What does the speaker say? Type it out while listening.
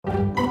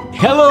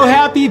Hello,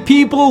 happy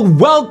people.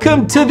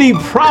 Welcome to the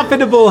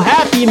Profitable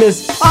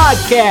Happiness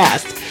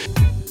Podcast.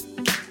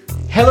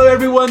 Hello,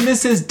 everyone.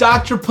 This is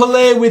Dr.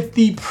 Pillay with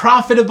the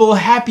Profitable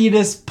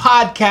Happiness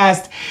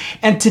Podcast.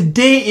 And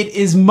today it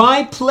is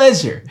my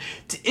pleasure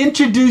to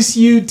introduce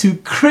you to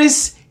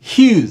Kris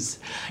Hughes,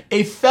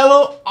 a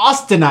fellow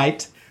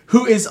Austinite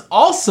who is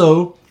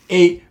also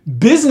a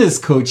business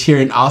coach here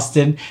in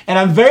Austin. And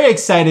I'm very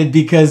excited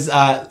because,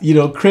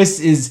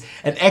 Kris is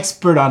an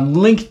expert on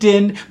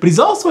LinkedIn, but he's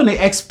also an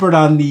expert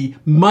on the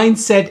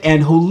mindset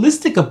and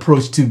holistic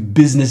approach to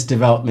business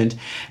development.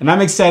 And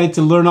I'm excited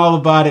to learn all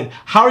about it.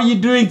 How are you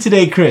doing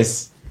today,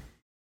 Kris?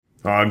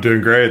 I'm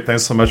doing great.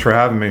 Thanks so much for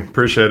having me.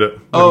 Appreciate it.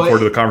 Looking forward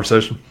to the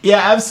conversation. Yeah,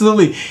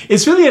 absolutely.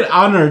 It's really an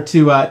honor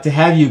to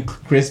have you,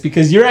 Kris,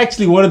 because you're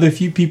actually one of the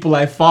few people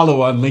I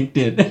follow on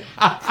LinkedIn.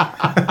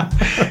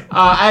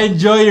 I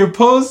enjoy your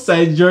posts. I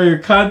enjoy your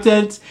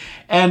content.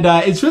 And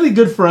it's really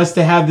good for us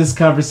to have this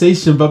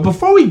conversation. But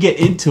before we get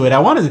into it, I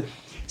want to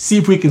see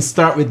if we can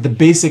start with the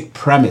basic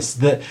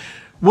premise.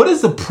 What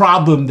is the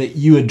problem that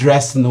you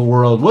address in the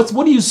world? What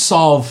do you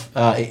solve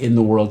in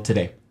the world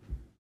today?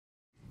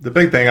 The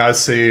big thing I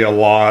see a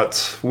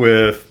lot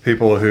with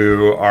people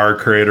who are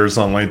creators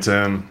on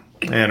LinkedIn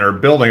and are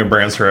building a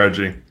brand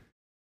strategy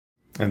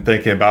and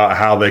thinking about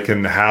how they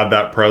can have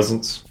that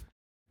presence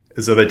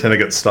is that they tend to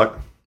get stuck.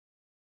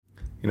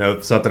 You know,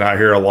 something I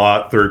hear a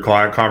lot through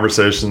client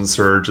conversations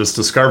or just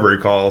discovery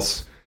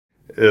calls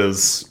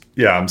is,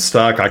 I'm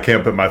stuck. I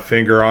can't put my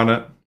finger on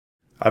it.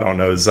 I don't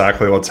know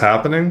exactly what's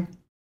happening,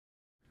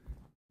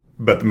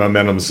 but the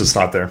momentum is just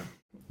not there.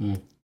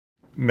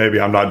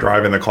 Maybe I'm not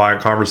driving the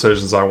client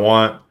conversations I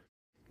want.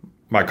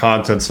 My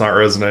content's not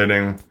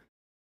resonating.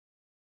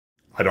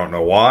 I don't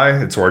know why.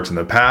 It's worked in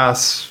the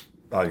past.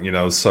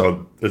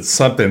 So it's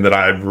something that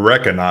I've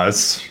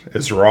recognized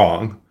is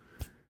wrong,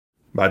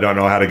 but I don't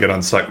know how to get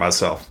unstuck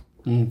myself.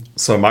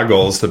 So my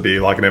goal is to be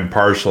like an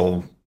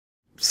impartial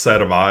set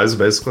of eyes,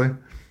 basically,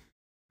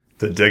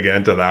 to dig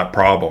into that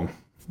problem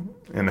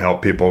and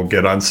help people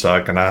get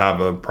unstuck. And I have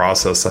a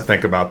process I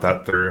think about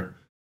that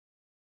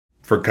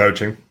for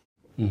coaching.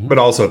 But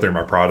also through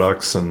my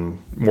products and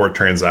more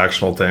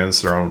transactional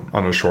things that are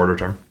on a shorter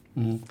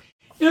term.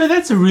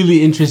 That's a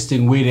really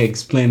interesting way to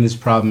explain this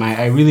problem.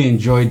 I really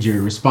enjoyed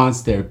your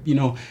response there.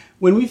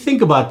 When we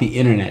think about the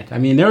internet,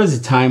 there was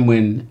a time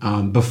when,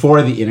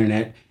 before the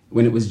internet,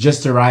 when it was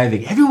just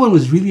arriving, everyone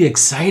was really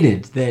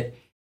excited that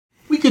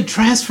we could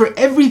transfer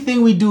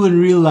everything we do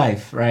in real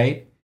life,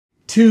 right,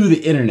 to the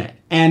internet.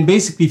 And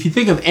basically, if you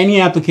think of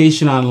any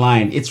application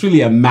online, it's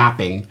really a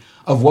mapping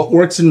of what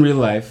works in real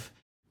life,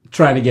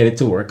 trying to get it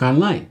to work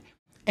online.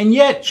 And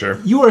yet,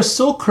 You are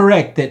so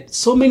correct that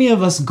so many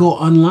of us go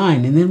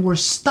online and then we're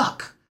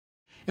stuck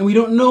and we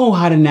don't know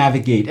how to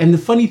navigate. And the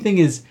funny thing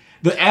is,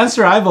 the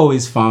answer I've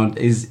always found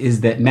is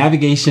that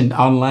navigation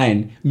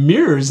online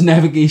mirrors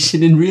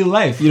navigation in real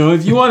life.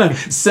 If you want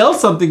to sell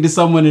something to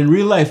someone in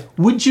real life,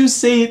 would you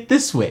say it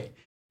this way?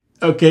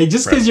 Okay,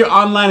 just because you're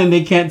online and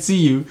they can't see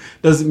you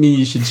doesn't mean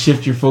you should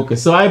shift your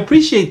focus. So I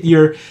appreciate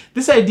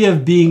this idea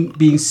of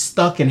being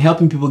stuck and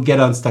helping people get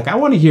unstuck. I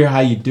want to hear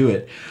how you do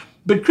it.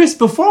 But Kris,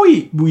 before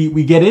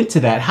we get into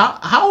that,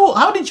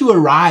 how did you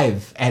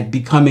arrive at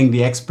becoming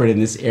the expert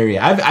in this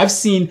area? I've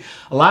seen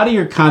a lot of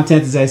your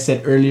content, as I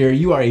said earlier.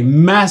 You are a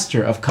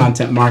master of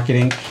content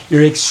marketing.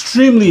 You're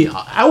extremely,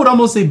 I would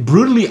almost say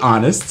brutally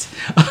honest.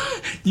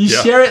 You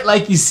share it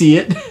like you see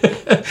it.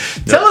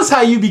 Tell us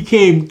how you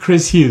became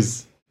Kris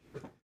Hughes.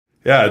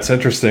 Yeah, it's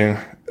interesting.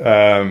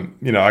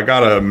 I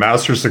got a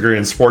master's degree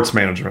in sports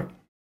management,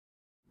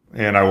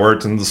 and I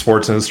worked in the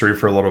sports industry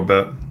for a little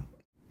bit.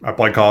 I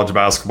played college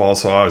basketball,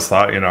 so I always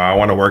thought, I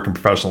want to work in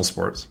professional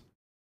sports.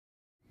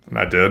 And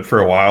I did for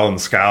a while in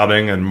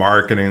scouting and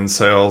marketing and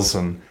sales,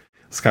 and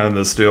it's kind of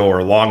this deal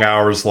where long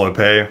hours, low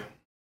pay.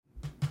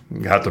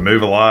 You have to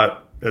move a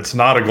lot. It's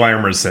not a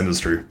glamorous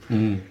industry.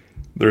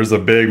 There's a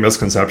big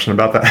misconception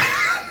about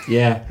that.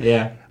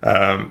 Yeah.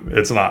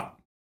 It's not.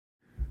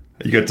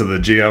 You get to the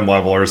GM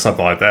level or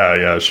something like that,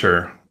 yeah,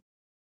 sure.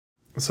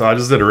 So I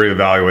just did a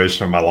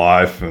reevaluation of my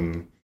life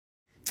and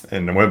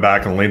went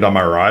back and leaned on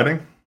my writing.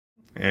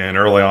 And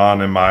early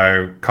on in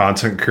my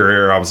content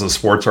career, I was a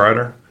sports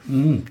writer.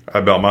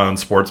 I built my own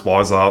sports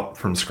blogs out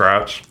from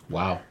scratch.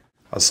 Wow.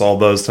 I sold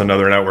those to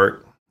another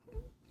network.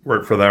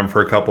 Worked for them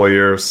for a couple of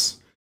years.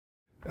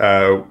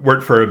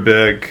 Worked for a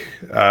big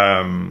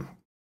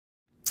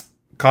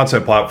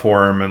content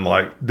platform and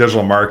like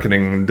digital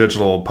marketing,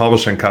 digital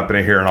publishing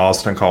company here in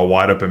Austin called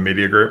Wide Open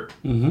Media Group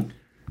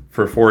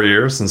for 4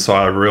 years. And so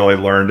I really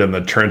learned in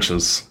the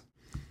trenches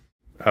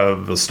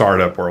of the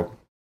startup world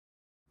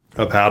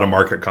of how to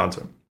market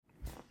content,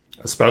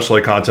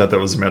 especially content that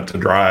was meant to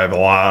drive a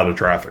lot of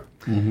traffic.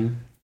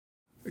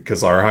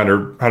 Because our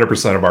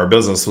 100% of our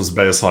business was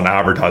based on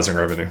advertising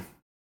revenue.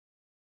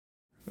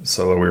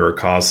 So that we were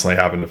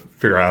constantly having to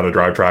figure out how to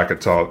drive traffic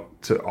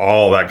to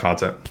all that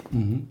content.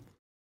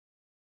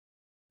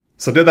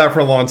 So did that for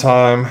a long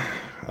time.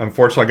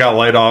 Unfortunately, I got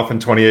laid off in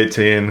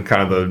 2018,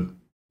 kind of the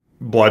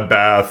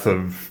bloodbath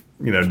of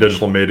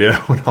digital media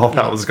when all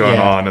that was going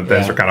on and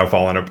things were kind of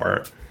falling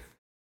apart.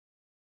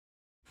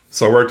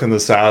 So I worked in the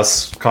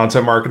SaaS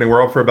content marketing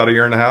world for about a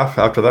year and a half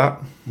after that.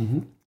 Mm-hmm.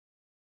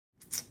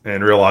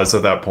 And realized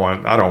at that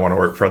point, I don't want to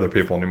work for other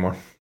people anymore.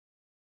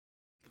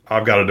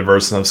 I've got a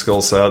diverse enough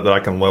skill set that I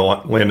can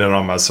lean in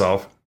on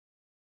myself.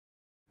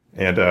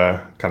 And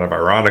kind of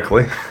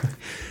ironically,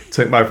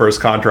 took my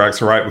first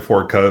contracts right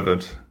before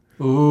COVID.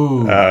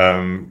 Ooh.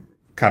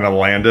 Kind of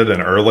landed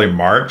in early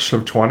March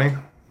of 20.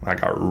 I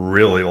got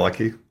really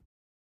lucky.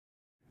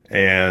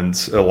 And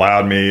it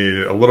allowed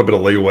me a little bit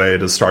of leeway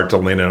to start to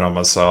lean in on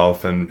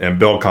myself and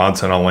build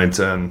content on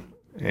LinkedIn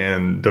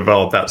and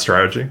develop that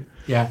strategy.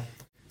 Yeah.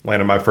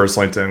 Landed my first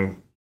LinkedIn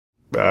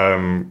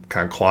kind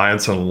of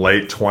clients in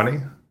late 20.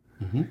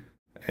 Mm-hmm.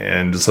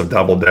 And just have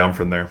doubled down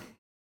from there.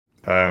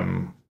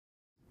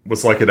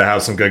 Was lucky to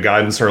have some good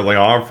guidance early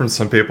on from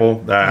some people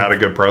that had a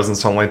good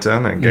presence on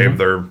LinkedIn and gave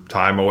their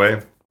time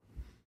away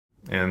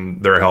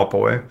and their help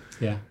away.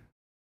 Yeah.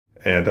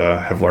 And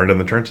have learned in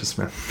the trenches,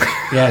 man.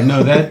 Yeah,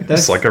 no, that's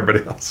just like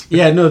everybody else.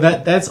 Yeah, no,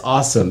 that's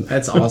awesome.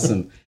 That's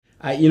awesome.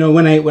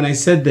 When I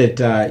said that,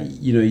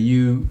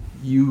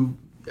 you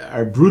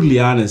are brutally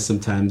honest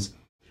sometimes.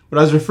 What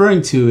I was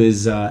referring to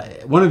is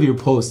one of your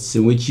posts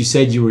in which you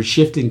said you were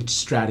shifting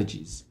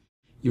strategies.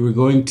 You were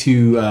going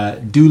to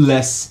do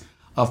less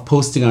of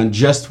posting on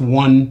just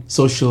one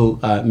social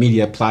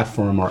media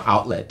platform or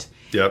outlet.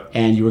 Yep.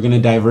 And you were going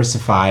to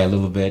diversify a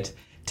little bit.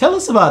 Tell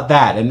us about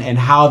that and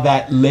how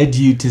that led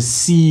you to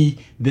see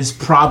this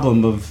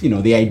problem of,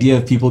 the idea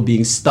of people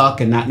being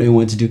stuck and not knowing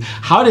what to do.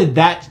 How did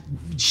that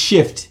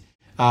shift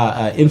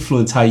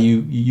influence how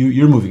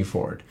you're moving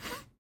forward?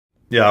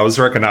 Yeah, I was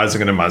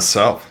recognizing it in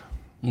myself.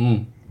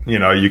 Mm.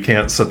 You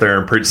can't sit there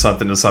and preach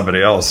something to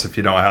somebody else if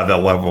you don't have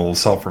that level of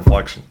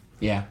self-reflection.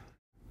 Yeah.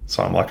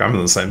 So I'm like, I'm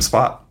in the same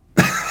spot.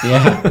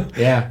 Yeah,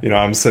 yeah.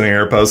 I'm sitting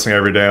here posting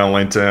every day on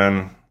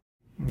LinkedIn,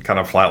 kind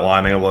of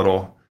flatlining a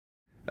little.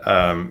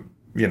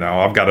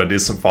 I've got a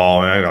decent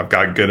following. I've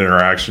got good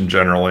interaction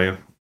generally.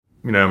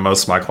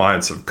 Most of my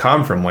clients have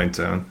come from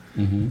LinkedIn.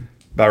 Mm-hmm.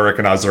 But I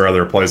recognize there are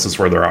other places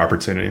where there are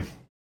opportunity,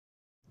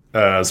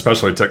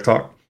 especially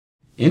TikTok.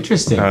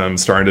 Interesting. I'm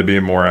starting to be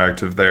more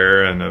active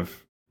there. And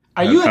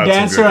are you a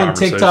dancer on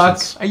TikTok?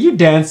 Are you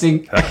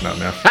dancing? Heck no,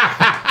 man.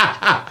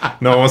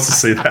 No one wants to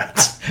see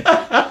that.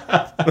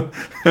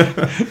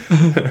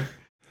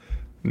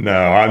 No,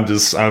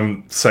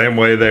 I'm same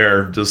way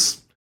there.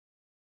 Just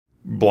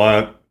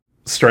blunt,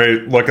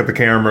 straight, look at the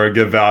camera,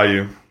 give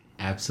value.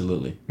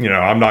 Absolutely.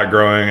 I'm not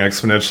growing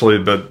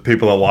exponentially, but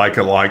people that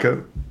like it.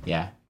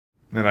 Yeah.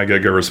 And I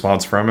get good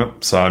response from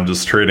it. So I'm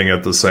just treating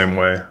it the same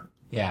way.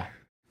 Yeah.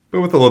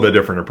 But with a little bit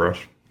different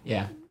approach.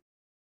 Yeah.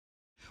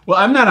 Well,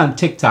 I'm not on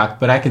TikTok,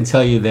 but I can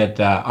tell you that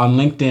on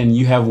LinkedIn,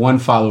 you have one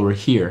follower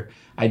here.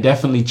 I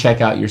definitely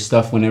check out your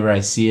stuff whenever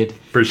I see it.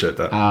 Appreciate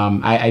that.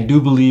 I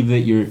do believe that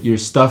your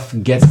stuff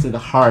gets to the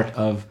heart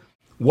of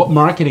what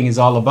marketing is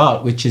all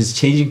about, which is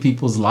changing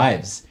people's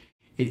lives.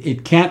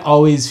 It can't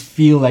always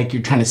feel like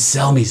you're trying to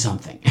sell me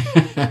something.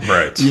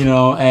 Right.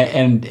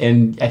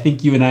 And I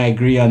think you and I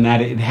agree on that.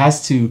 It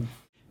has to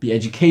be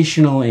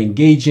educational,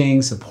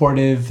 engaging,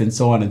 supportive, and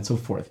so on and so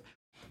forth.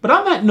 But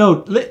on that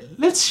note,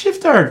 let's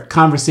shift our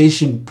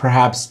conversation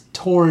perhaps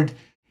toward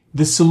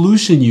the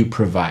solution you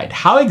provide.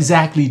 How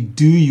exactly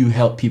do you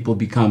help people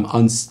become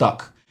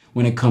unstuck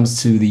when it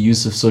comes to the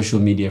use of social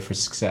media for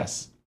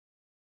success?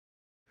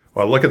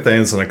 Well, I look at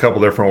things in a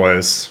couple different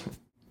ways,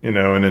 and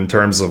in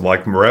terms of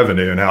like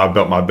revenue and how I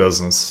built my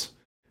business.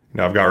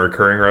 I've got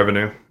recurring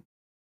revenue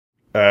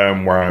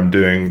where I'm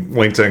doing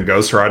LinkedIn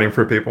ghostwriting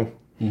for people,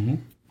 mm-hmm.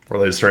 where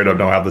they straight up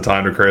don't have the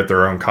time to create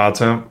their own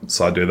content.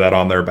 So I do that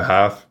on their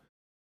behalf.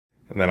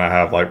 And then I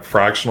have like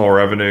fractional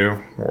revenue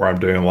where I'm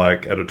doing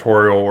like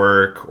editorial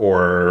work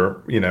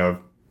or,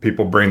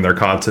 people bring their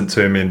content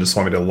to me and just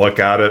want me to look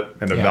at it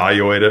and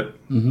evaluate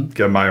it, mm-hmm.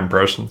 give my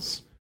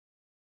impressions.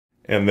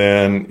 And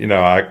then,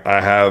 I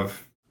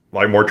have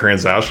like more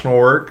transactional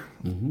work,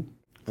 mm-hmm.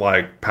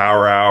 like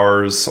power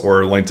hours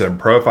or LinkedIn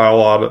profile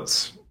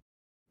audits.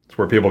 It's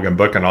where people can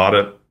book an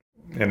audit.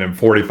 And in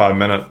 45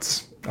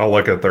 minutes, I'll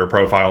look at their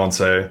profile and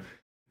say,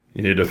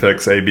 you need to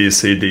fix A, B,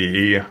 C,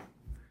 D, E.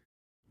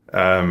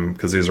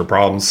 Because these are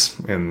problems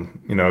and,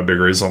 a big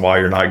reason why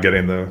you're not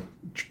getting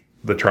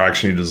the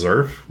traction you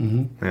deserve,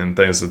 mm-hmm. and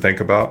things to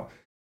think about.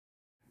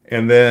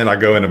 And then I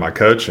go into my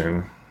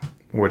coaching,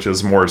 which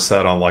is more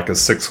set on like a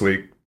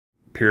 6-week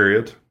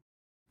period,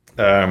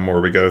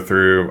 where we go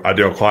through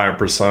ideal client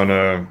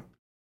persona,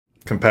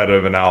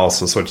 competitive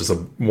analysis, which is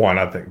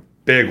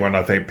big one.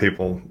 I think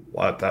people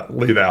let that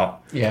leave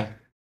out. Yeah.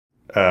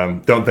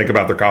 Don't think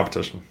about their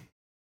competition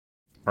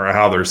or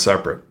how they're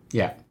separate.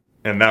 Yeah.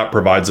 And that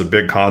provides a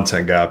big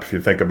content gap if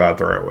you think about it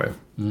the right way.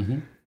 Mm-hmm.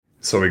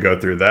 So we go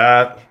through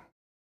that,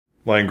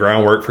 laying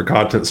groundwork for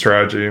content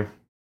strategy,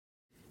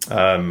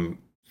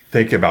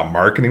 thinking about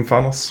marketing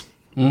funnels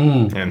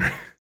and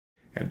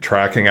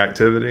tracking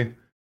activity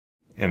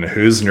and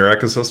who's in your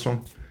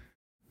ecosystem.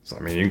 So,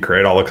 you can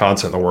create all the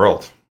content in the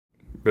world,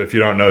 but if you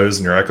don't know who's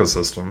in your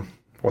ecosystem,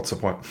 what's the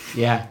point?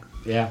 Yeah,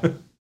 yeah.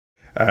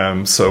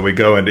 So we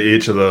go into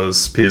each of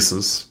those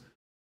pieces.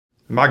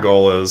 My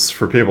goal is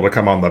for people to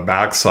come on the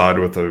backside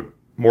with a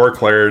more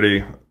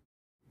clarity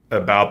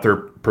about their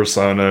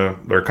persona,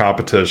 their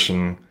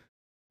competition,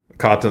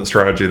 content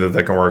strategy that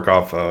they can work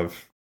off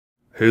of,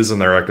 who's in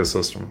their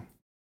ecosystem,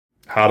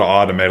 how to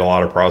automate a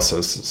lot of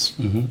processes,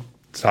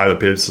 tie the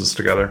pieces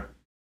together,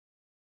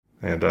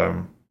 and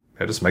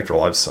just make their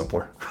lives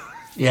simpler.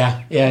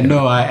 Yeah.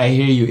 No, I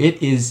hear you.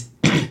 It is.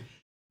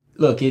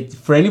 Look,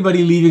 for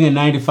anybody leaving a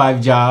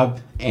 9-to-5 job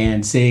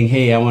and saying,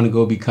 "Hey, I want to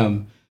go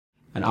become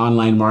an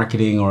online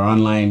marketing or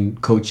online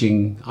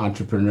coaching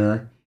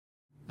entrepreneur,"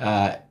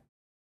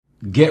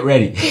 get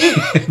ready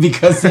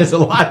because there's a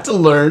lot to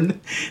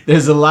learn.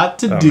 There's a lot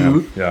to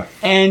do. Man. Yeah.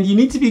 And you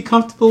need to be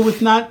comfortable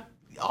with not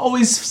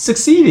always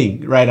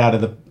succeeding right out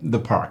of the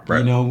park. Right.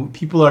 You know,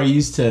 people are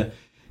used to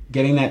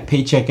getting that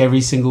paycheck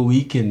every single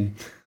week and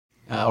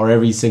or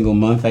every single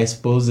month, I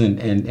suppose.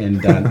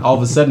 And all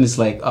of a sudden it's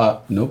like,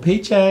 no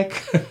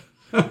paycheck.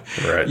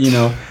 Right. You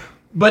know,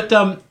 but,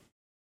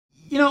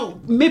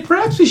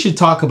 perhaps we should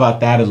talk about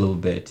that a little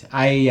bit.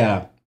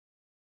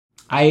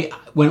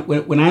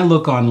 When I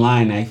look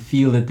online, I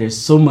feel that there's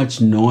so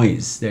much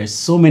noise. There's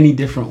so many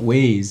different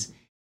ways,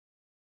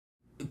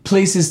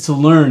 places to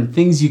learn,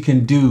 things you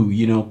can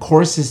do,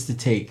 courses to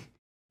take.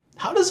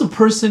 How does a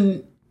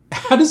person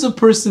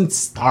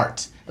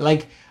start?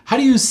 Like, how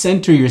do you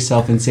center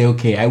yourself and say,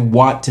 okay, I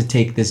want to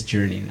take this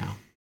journey now?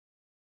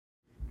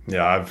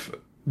 Yeah, I've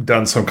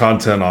done some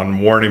content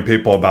on warning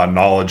people about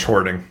knowledge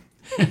hoarding.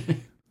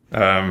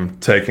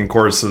 Taking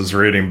courses,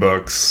 reading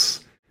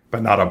books,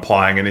 but not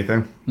applying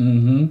anything.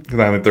 Because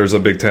I think there's a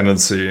big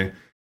tendency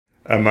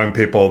among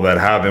people that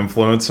have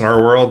influence in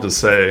our world to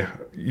say,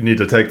 you need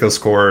to take this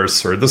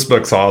course, or this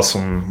book's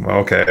awesome.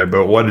 Okay,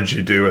 but what did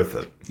you do with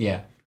it?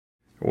 Yeah.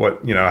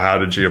 How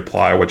did you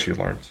apply what you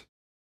learned?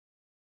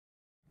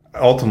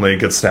 Ultimately, it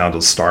gets down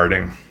to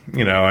starting,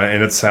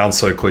 and it sounds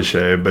so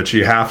cliche, but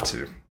you have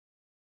to.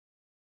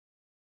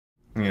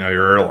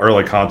 Your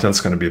early content's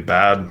going to be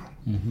bad.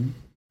 You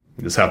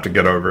just have to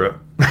get over it.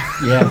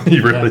 Yeah.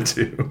 You really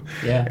do.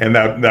 Yeah. And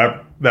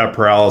that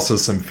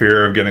paralysis and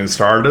fear of getting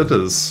started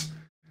is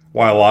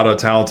why a lot of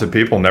talented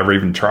people never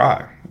even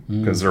try,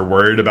 because they're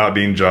worried about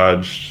being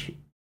judged.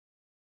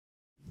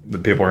 The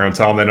people are going to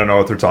tell them they don't know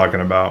what they're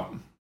talking about.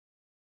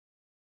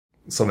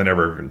 So they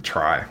never even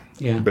try.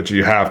 Yeah. But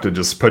you have to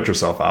just put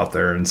yourself out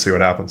there and see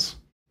what happens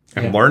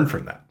and learn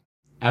from that.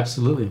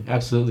 Absolutely.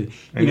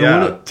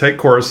 And take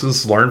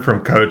courses, learn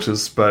from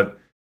coaches, but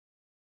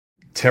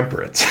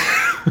temper it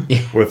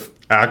with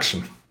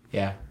action.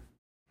 Yeah.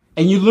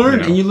 And you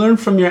learn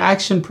from your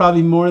action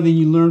probably more than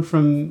you learn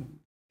from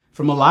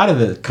a lot of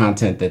the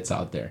content that's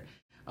out there.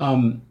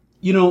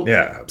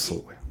 Yeah,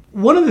 absolutely.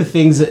 One of the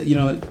things that,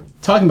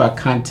 talking about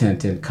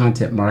content and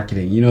content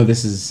marketing,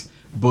 this is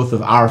both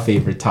of our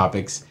favorite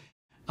topics.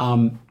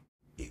 I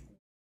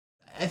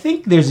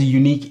think there's a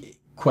unique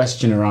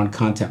question around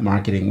content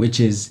marketing, which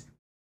is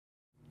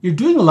you're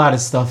doing a lot of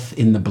stuff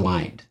in the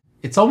blind.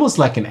 It's almost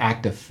like an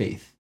act of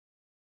faith.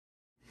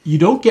 You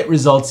don't get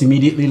results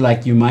immediately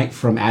like you might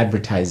from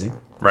advertising.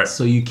 Right.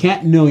 So you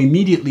can't know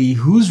immediately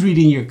who's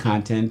reading your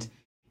content,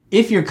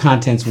 if your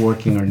content's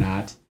working or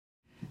not.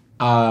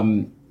 How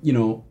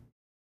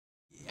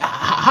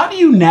do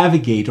you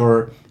navigate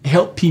or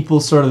help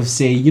people sort of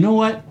say, you know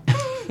what?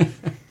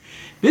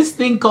 This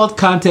thing called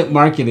content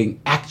marketing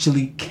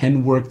actually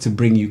can work to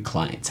bring you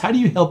clients. How do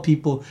you help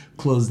people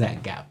close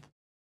that gap?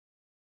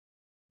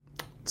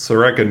 It's a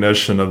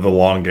recognition of the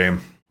long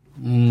game.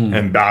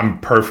 And I'm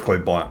perfectly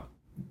blunt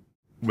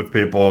with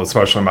people,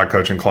 especially my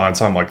coaching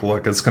clients. I'm like,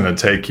 look, it's going to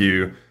take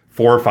you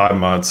 4 or 5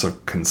 months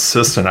of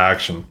consistent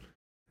action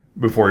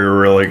before you're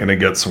really going to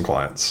get some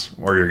clients,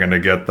 or you're going to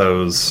get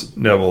those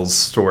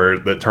nibbles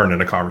that turn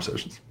into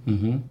conversations.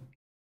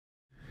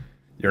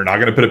 You're not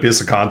going to put a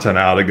piece of content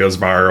out, it goes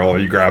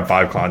viral, you grab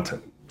 5 clients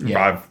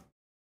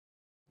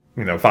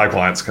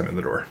come in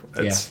the door.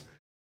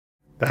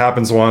 That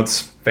happens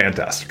once,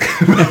 fantastic.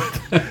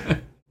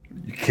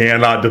 You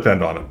cannot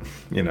depend on it,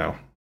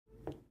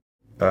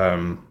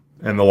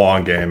 and the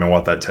long game and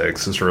what that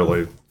takes is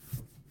really,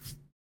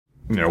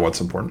 what's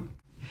important.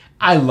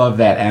 I love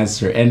that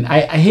answer. And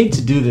I hate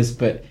to do this,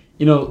 but,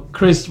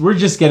 Kris, we're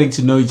just getting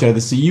to know each other,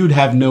 so you'd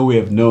have no way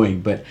of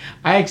knowing. But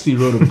I actually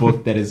wrote a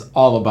book that is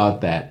all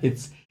about that.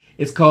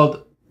 It's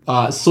called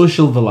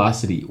Social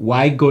Velocity,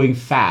 Why Going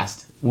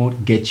Fast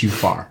Won't Get You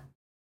Far.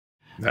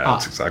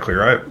 That's exactly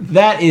right.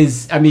 That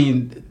is,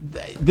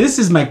 this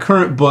is my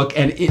current book,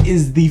 and it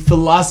is the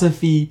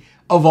philosophy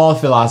of all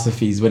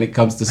philosophies when it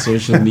comes to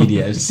social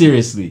media.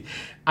 Seriously.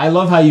 I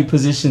love how you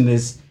position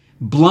this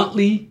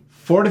bluntly,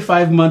 4 to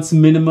 5 months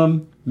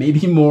minimum,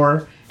 maybe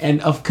more, and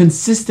of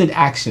consistent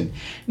action.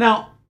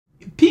 Now,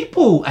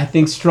 people, I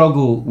think,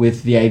 struggle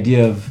with the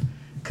idea of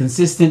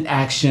consistent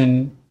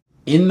action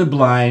in the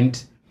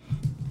blind.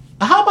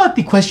 How about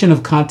the question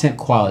of content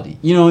quality?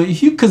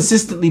 If you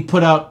consistently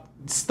put out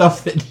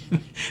stuff that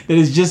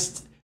is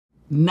just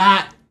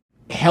not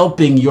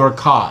helping your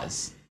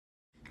cause,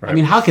 right.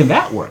 How can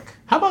that work?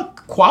 How about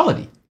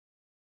quality?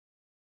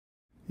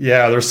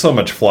 Yeah, there's so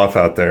much fluff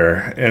out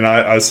there. And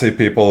I see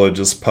people that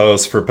just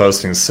post for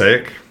posting's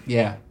sake.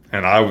 Yeah.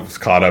 And I was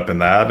caught up in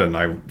that,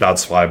 and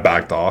that's why I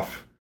backed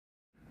off.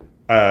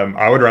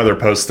 I would rather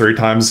post 3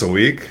 times a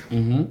week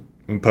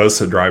and post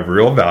to drive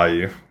real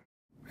value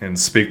and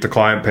speak to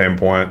client pain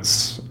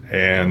points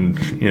and,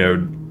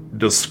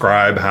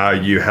 describe how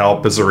you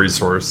help as a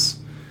resource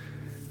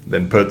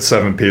than put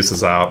 7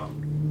 pieces out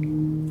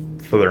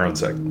for their own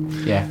sake.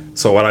 Yeah.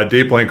 So what I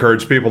deeply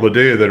encourage people to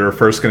do that are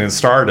first getting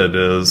started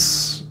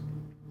is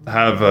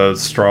have a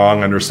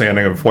strong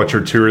understanding of what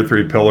your 2 or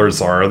 3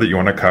 pillars are that you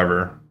want to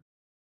cover,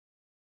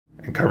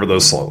 and cover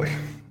those slowly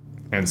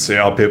and see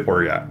how people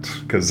react.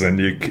 Because then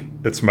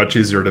it's much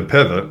easier to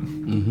pivot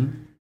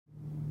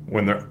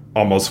when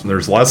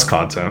there's less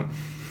content,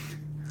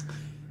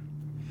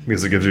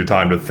 because it gives you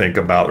time to think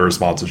about the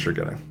responses you're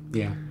getting.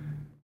 Yeah.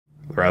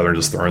 Rather than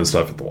just throwing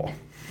stuff at the wall.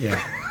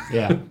 Yeah.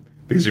 Yeah.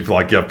 Because you feel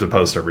like you have to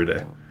post every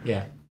day.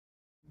 Yeah.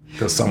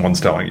 Because someone's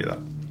telling you that.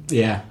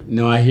 Yeah.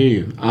 No, I hear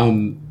you.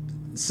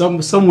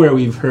 Somewhere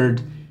we've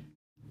heard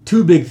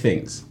 2 big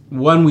things.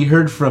 One, we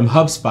heard from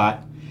HubSpot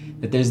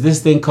that there's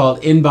this thing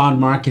called inbound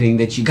marketing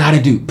that you got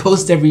to do.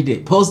 Post every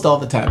day. Post all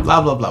the time.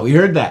 Blah, blah, blah. We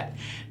heard that.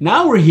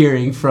 Now we're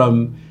hearing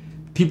from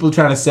people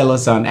trying to sell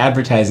us on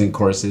advertising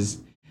courses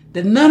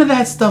that none of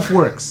that stuff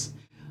works.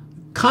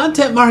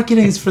 Content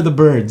marketing is for the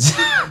birds.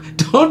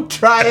 Don't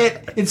try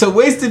it. It's a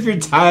waste of your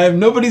time.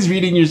 Nobody's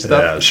reading your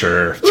stuff. Yeah,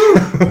 sure.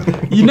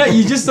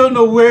 You just don't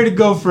know where to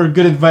go for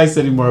good advice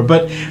anymore.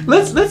 But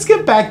let's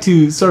get back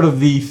to sort of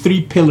the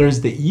 3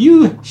 pillars that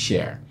you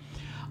share.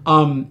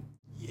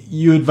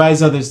 You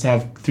advise others to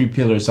have 3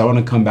 pillars, so I want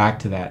to come back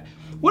to that.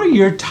 What are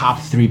your top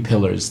 3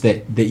 pillars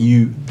that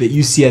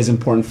you see as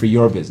important for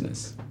your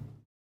business?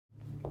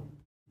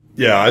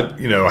 Yeah,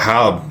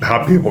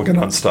 how people get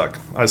unstuck.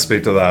 I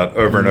speak to that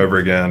over and over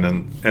again,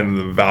 and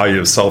the value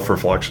of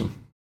self-reflection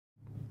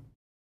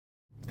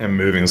and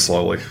moving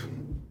slowly,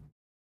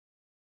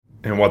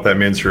 and what that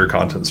means for your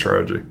content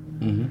strategy.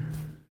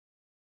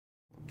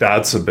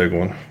 That's a big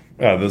one.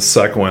 The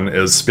second one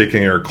is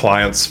speaking your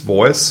client's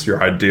voice,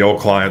 your ideal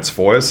client's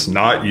voice,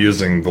 not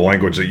using the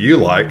language that you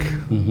like,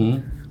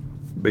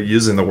 but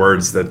using the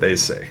words that they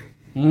say.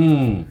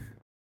 And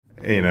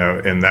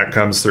that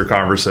comes through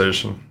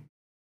conversation.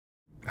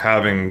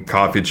 Having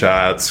coffee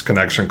chats,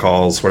 connection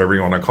calls, whatever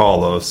you want to call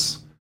those,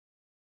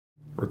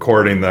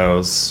 recording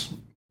those,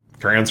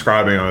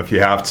 transcribing them if you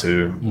have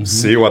to,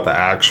 see what the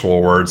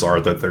actual words are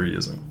that they're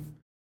using.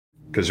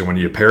 Because when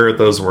you parrot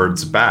those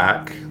words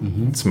back,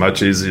 it's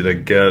much easier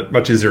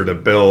to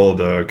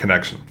build a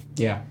connection.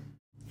 Yeah.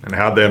 And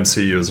have them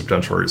see you as a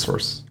potential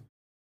resource.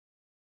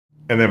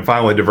 And then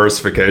finally,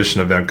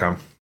 diversification of income.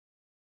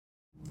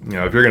 If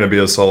you're going to be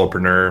a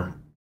solopreneur,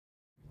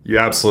 you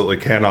absolutely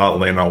cannot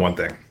lean on one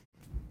thing.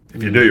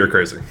 If you do, you're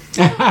crazy,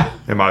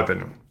 in my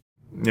opinion.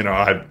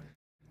 I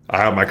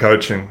have my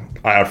coaching.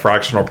 I have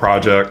fractional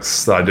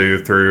projects that I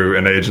do through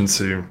an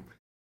agency.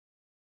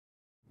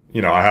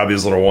 I have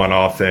these little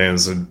one-off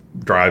things that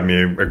drive me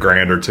 $1,000 or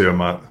 $2,000 a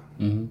month.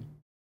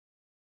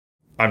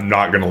 I'm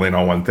not going to lean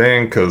on one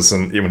thing, because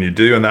when you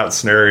do in that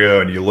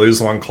scenario and you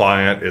lose one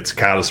client, it's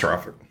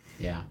catastrophic.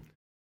 Yeah.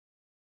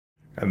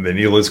 And then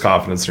you lose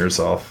confidence in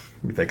yourself.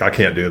 You think, I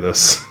can't do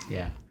this.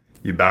 Yeah.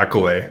 You back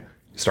away.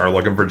 You start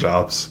looking for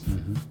jobs.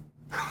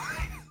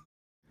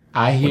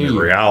 I hear you. In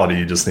reality,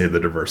 you just need the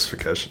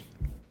diversification.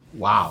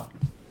 Wow.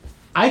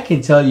 I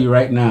can tell you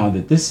right now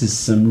that this is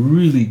some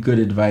really good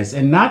advice,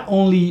 and not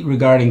only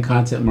regarding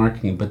content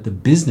marketing, but the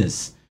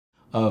business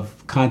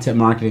of content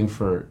marketing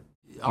for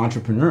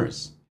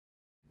entrepreneurs.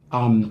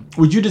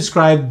 Would you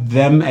describe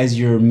them as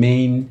your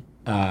main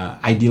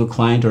ideal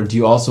client, or do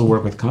you also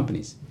work with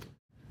companies?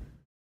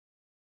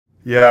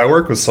 Yeah, I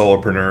work with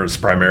solopreneurs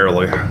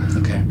primarily.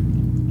 Okay.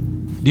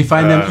 Do you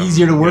find them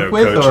easier to work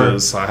with,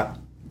 coaches,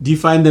 do you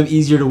find them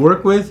easier to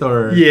work with,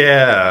 or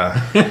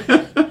yeah,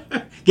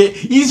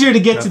 easier to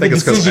get to the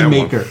decision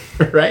maker,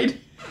 right?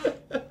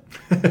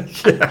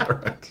 Yeah,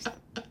 right.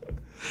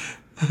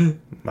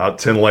 Not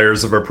 10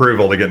 layers of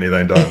approval to get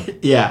anything done.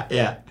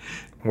 Yeah.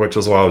 Which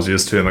is what I was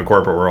used to in the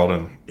corporate world,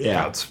 and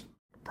yeah, that's the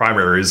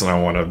primary reason I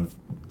want to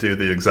do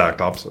the exact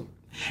opposite.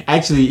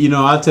 Actually,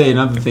 I'll tell you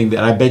another thing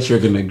that I bet you're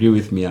going to agree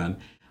with me on.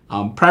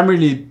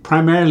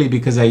 Primarily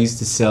because I used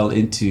to sell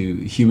into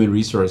human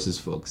resources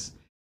folks.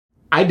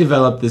 I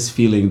developed this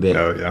feeling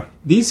that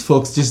these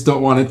folks just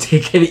don't want to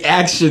take any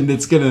action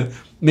that's going to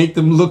make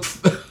them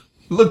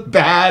look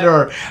bad,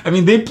 or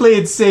they play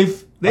it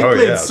safe. They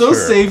play it so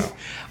safe.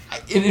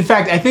 Yeah. In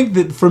fact, I think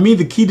that for me,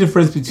 the key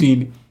difference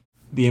between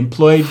the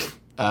employed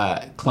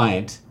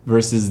client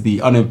versus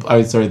the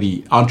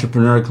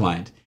entrepreneur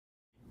client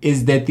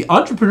is that the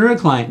entrepreneur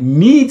client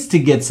needs to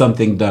get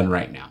something done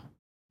right now.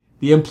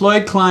 The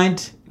employed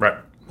client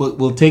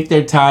will take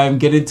their time,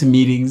 get into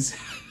meetings,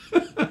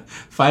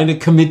 find a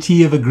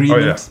committee of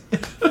agreement. Oh,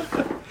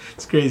 yeah.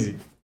 It's crazy.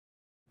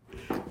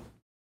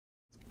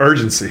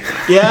 Urgency.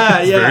 Yeah,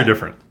 it's very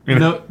different.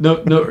 No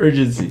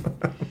urgency.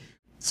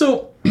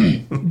 So,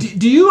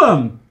 do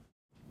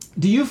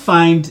you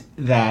find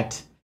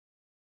that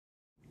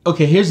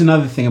Okay, here's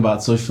another thing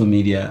about social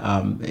media,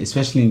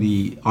 especially in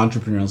the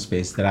entrepreneurial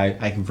space that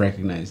I can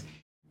recognize.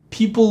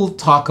 People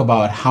talk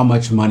about how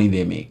much money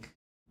they make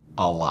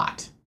a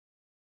lot.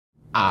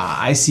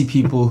 I see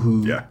people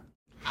who, Yeah.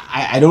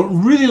 I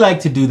don't really like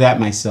to do that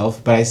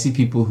myself, but I see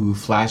people who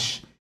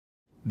flash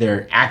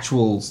their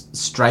actual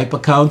Stripe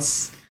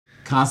accounts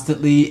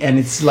constantly, and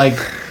it's like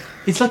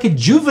a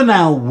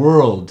juvenile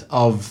world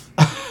of,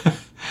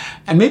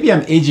 and maybe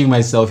I'm aging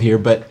myself here,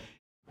 but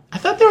I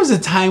thought there was a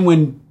time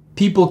when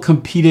people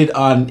competed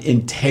on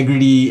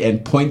integrity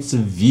and points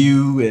of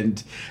view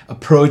and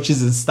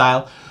approaches and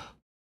style.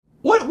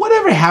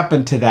 Whatever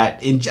happened to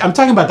that? I'm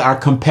talking about our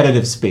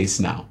competitive space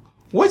now.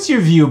 What's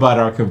your view about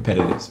our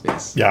competitive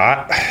space?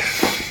 Yeah,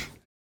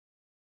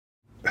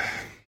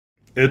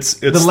 it's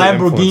the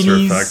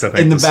Lamborghinis effect, I think,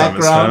 in the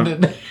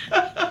background.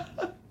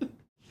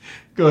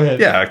 Go ahead.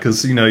 Yeah,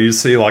 because you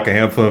see like a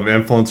handful of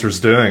influencers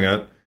doing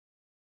it,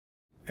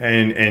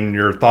 and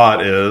your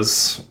thought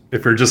is,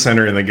 if you're just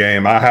entering the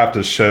game, I have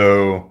to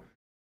show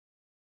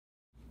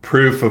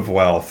proof of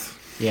wealth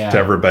to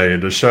everybody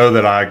to show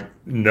that I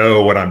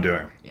know what I'm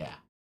doing. Yeah,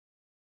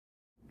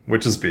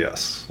 which is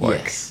BS.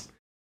 Yes.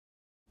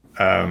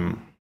 And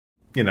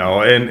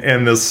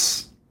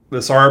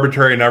this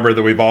arbitrary number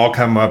that we've all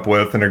come up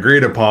with and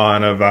agreed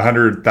upon of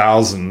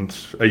 100,000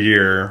 a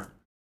year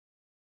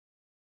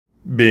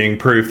being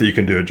proof that you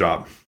can do a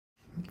job.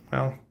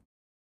 Well,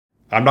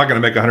 I'm not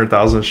going to make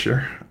 100,000 this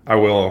year. I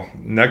will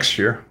next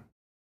year,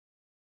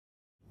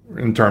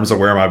 in terms of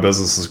where my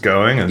business is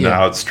going and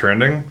how it's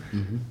trending.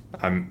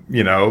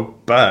 Mm-hmm.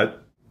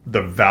 But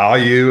the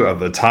value of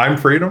the time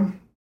freedom,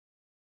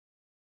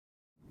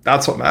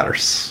 that's what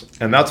matters.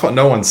 And that's what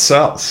no one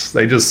sells.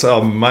 They just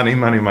sell money,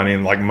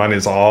 and like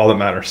money's all that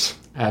matters.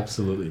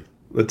 Absolutely.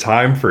 The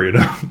time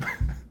freedom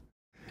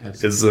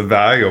is the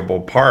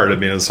valuable part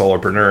of being a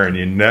solopreneur, and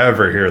you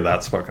never hear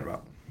that spoken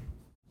about.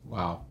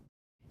 Wow.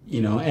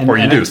 Or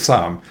you do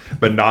some,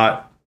 but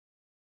not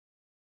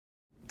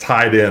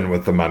tied in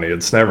with the money.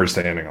 It's never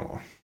standing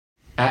alone.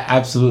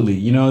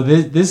 Absolutely.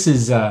 This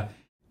is, I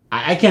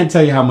can't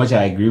tell you how much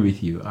I agree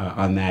with you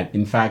on that.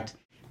 In fact,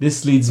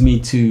 this leads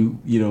me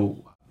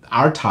to,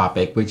 our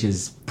topic, which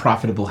is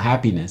profitable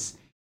happiness.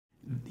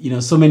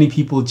 So many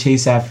people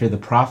chase after the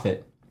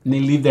profit and they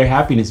leave their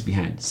happiness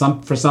behind.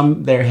 For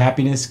some, their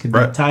happiness could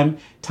be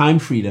time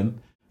freedom.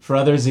 For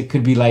others, it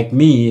could be like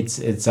me.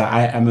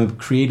 I'm a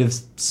creative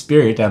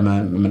spirit. I'm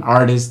an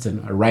artist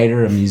and a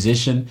writer, a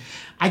musician.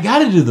 I got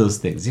to do those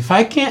things. If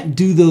I can't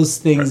do those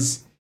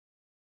things,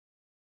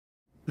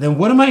 then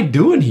what am I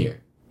doing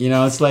here?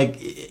 It's like,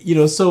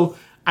 so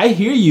I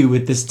hear you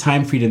with this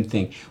time freedom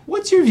thing.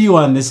 What's your view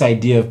on this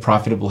idea of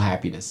profitable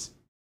happiness?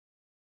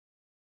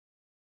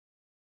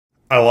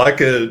 I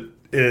like it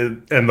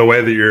in the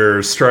way that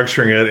you're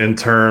structuring it in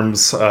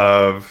terms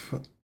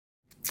of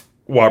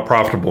what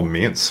profitable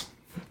means.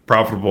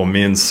 Profitable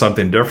means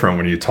something different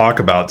when you talk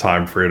about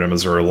time freedom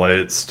as it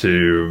relates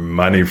to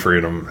money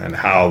freedom and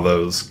how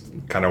those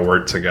kind of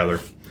work together.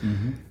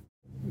 Mm-hmm.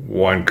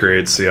 One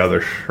creates the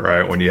other,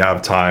 right? When you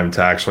have time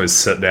to actually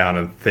sit down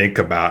and think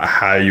about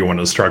how you want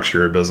to structure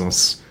your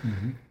business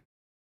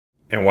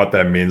and what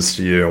that means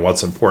to you and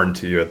what's important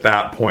to you at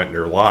that point in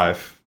your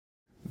life,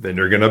 then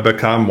you're going to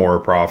become more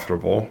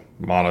profitable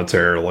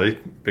monetarily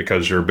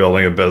because you're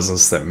building a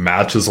business that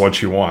matches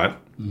what you want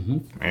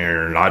and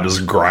you're not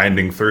just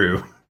grinding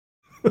through.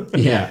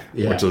 Yeah.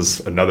 Which is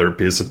another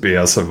piece of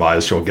BS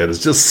advice you'll get,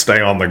 is just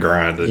stay on the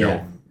grind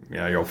and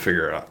you'll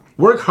figure it out.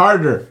 Work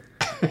harder.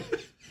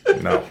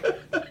 No.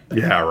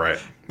 Yeah, right.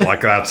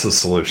 Like that's the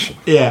solution.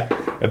 Yeah.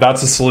 If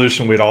that's the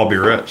solution, we'd all be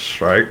rich,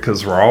 right?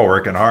 Because we're all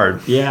working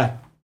hard. Yeah.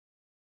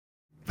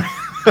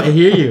 I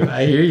hear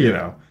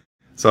you.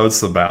 So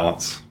it's the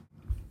balance.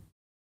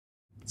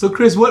 So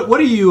Kris, what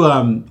are you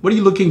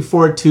looking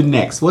forward to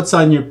next? What's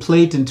on your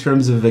plate in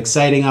terms of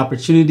exciting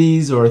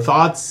opportunities or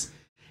thoughts?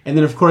 And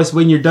then, of course,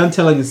 when you're done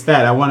telling us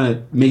that, I want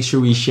to make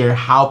sure we share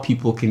how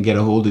people can get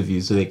a hold of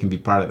you so they can be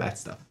part of that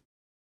stuff.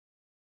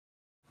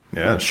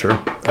 Yeah, sure.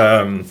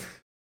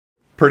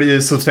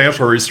 Pretty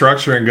substantial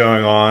restructuring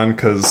going on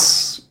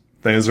because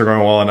things are going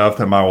well enough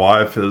that my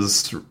wife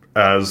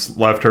has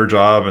left her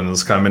job and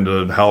is coming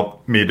to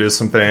help me do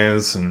some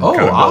things and kind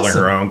of building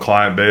her own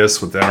client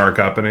base within our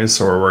company.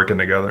 So we're working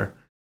together.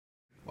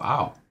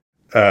 Wow.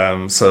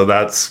 So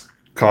that's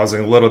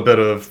causing a little bit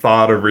of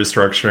thought of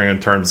restructuring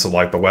in terms of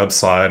like the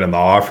website and the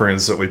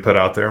offerings that we put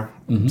out there.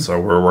 Mm-hmm. So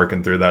we're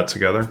working through that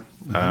together.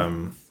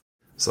 Mm-hmm.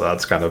 So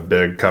that's kind of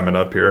big coming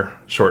up here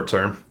short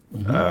term.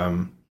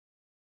 Mm-hmm.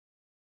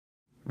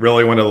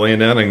 Really want to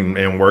lean in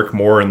and work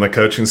more in the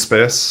coaching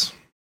space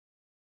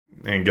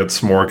and get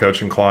some more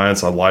coaching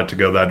clients. I'd like to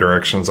go that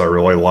direction. I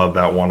really love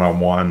that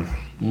one-on-one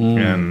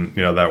and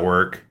that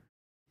work.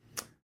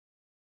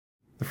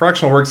 The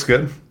fractional work's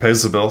good,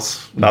 pays the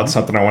bills. Not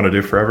something I want to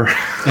do forever.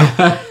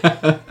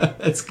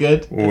 That's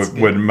good.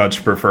 Would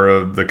much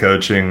prefer the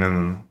coaching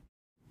and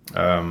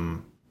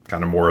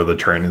kind of more of the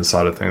training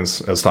side of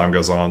things as time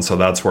goes on. So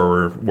that's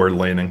where we're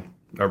leaning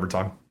over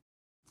time.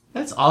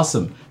 That's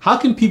awesome. How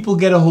can people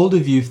get a hold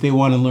of you if they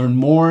want to learn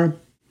more,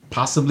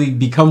 possibly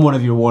become one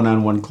of your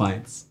one-on-one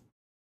clients?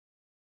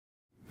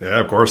 Yeah,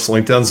 of course.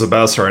 LinkedIn's the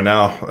best right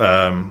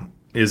now.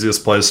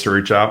 Easiest place to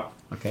reach out.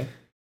 Okay.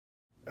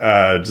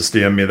 Just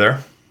DM me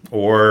there.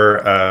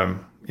 Or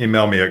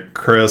email me at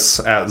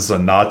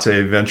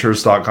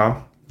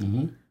Kris@zanateventures.com,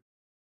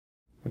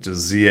 which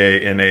is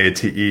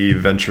ZANATE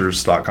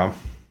ventures.com.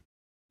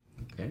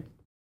 Okay.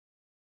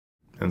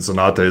 And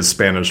Zanate is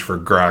Spanish for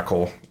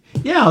grackle.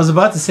 Yeah, I was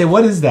about to say,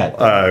 what is that?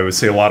 We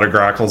see a lot of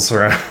grackles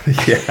around.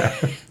 Yeah.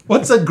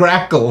 What's a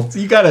grackle?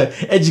 You got to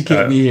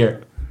educate me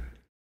here.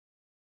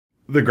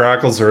 The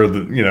grackles are,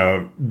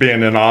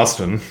 being in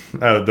Austin,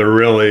 they're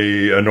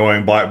really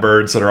annoying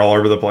blackbirds that are all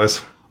over the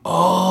place.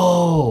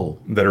 Oh.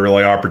 That are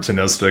really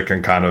opportunistic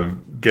and kind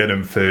of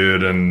getting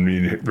food,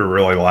 and they're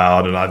really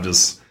loud. And I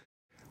just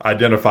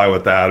identify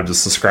with that,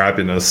 just the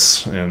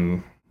scrappiness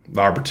and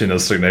the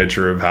opportunistic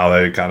nature of how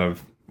they kind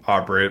of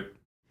operate.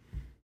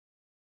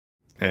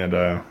 And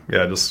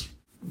just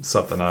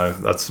something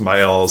that's my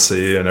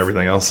LLC, and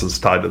everything else is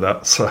tied to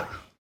that. So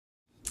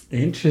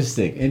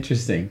interesting.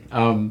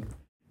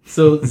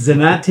 So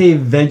Zanate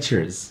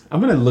Ventures. I'm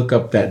going to look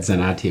up that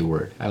Zanate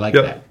word. I like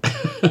that.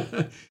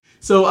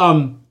 So,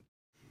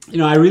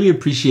 I really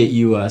appreciate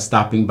you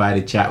stopping by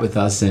to chat with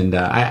us, and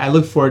I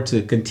look forward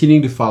to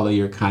continuing to follow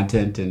your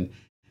content and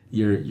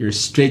your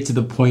straight to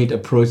the point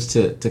approach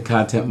to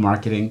content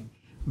marketing.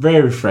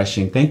 Very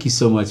refreshing. Thank you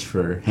so much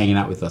for hanging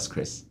out with us,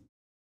 Kris.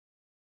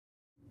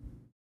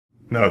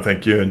 No,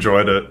 thank you.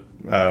 Enjoyed it.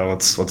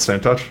 Let's stay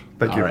in touch.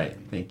 Thank you. All right.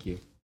 Thank you.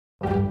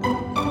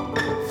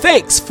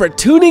 Thanks for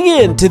tuning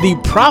in to the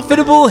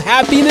Profitable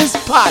Happiness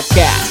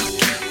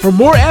Podcast. For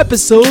more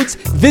episodes,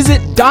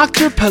 visit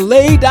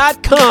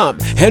drpele.com.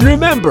 And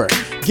remember,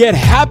 get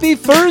happy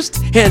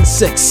first and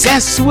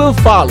success will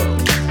follow.